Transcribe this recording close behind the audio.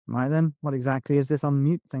Right then, what exactly is this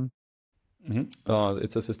unmute thing?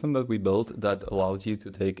 It's a system that we built that allows you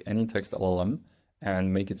to take any text LLM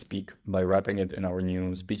and make it speak by wrapping it in our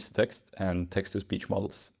new speech-to-text and text-to-speech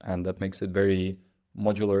models. And that makes it very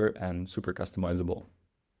modular and super customizable.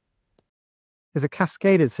 Is a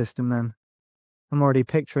cascaded system then? I'm already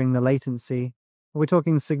picturing the latency. Are we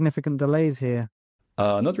talking significant delays here?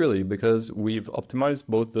 Not really, because we've optimized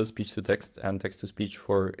both the speech-to-text and text-to-speech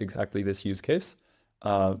for exactly this use case.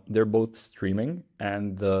 They're both streaming,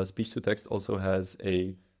 and the speech-to-text also has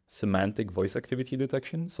a semantic voice activity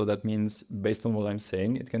detection. So that means based on what I'm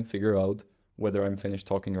saying, it can figure out whether I'm finished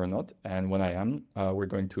talking or not. And when I am, we're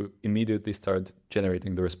going to immediately start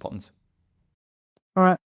generating the response. All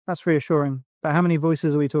right, that's reassuring. But how many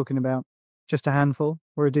voices are we talking about? Just a handful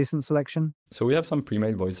or a decent selection? So we have some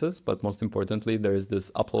pre-made voices, but most importantly, there is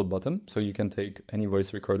this upload button. So you can take any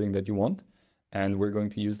voice recording that you want. And we're going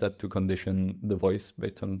to use that to condition the voice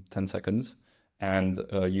based on 10 seconds and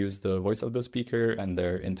use the voice of the speaker and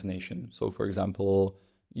their intonation. So for example,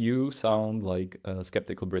 you sound like a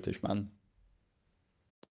skeptical British man.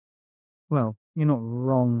 Well, you're not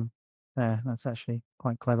wrong there. That's actually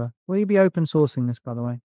quite clever. Will you be open sourcing this, by the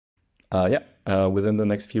way? Within the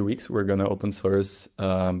next few weeks, we're going to open source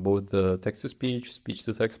both the text-to-speech,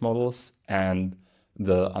 speech-to-text models, and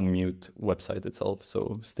the Unmute website itself.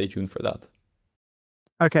 So stay tuned for that.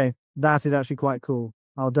 Okay, that is actually quite cool.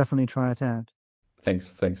 I'll definitely try it out.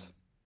 Thanks.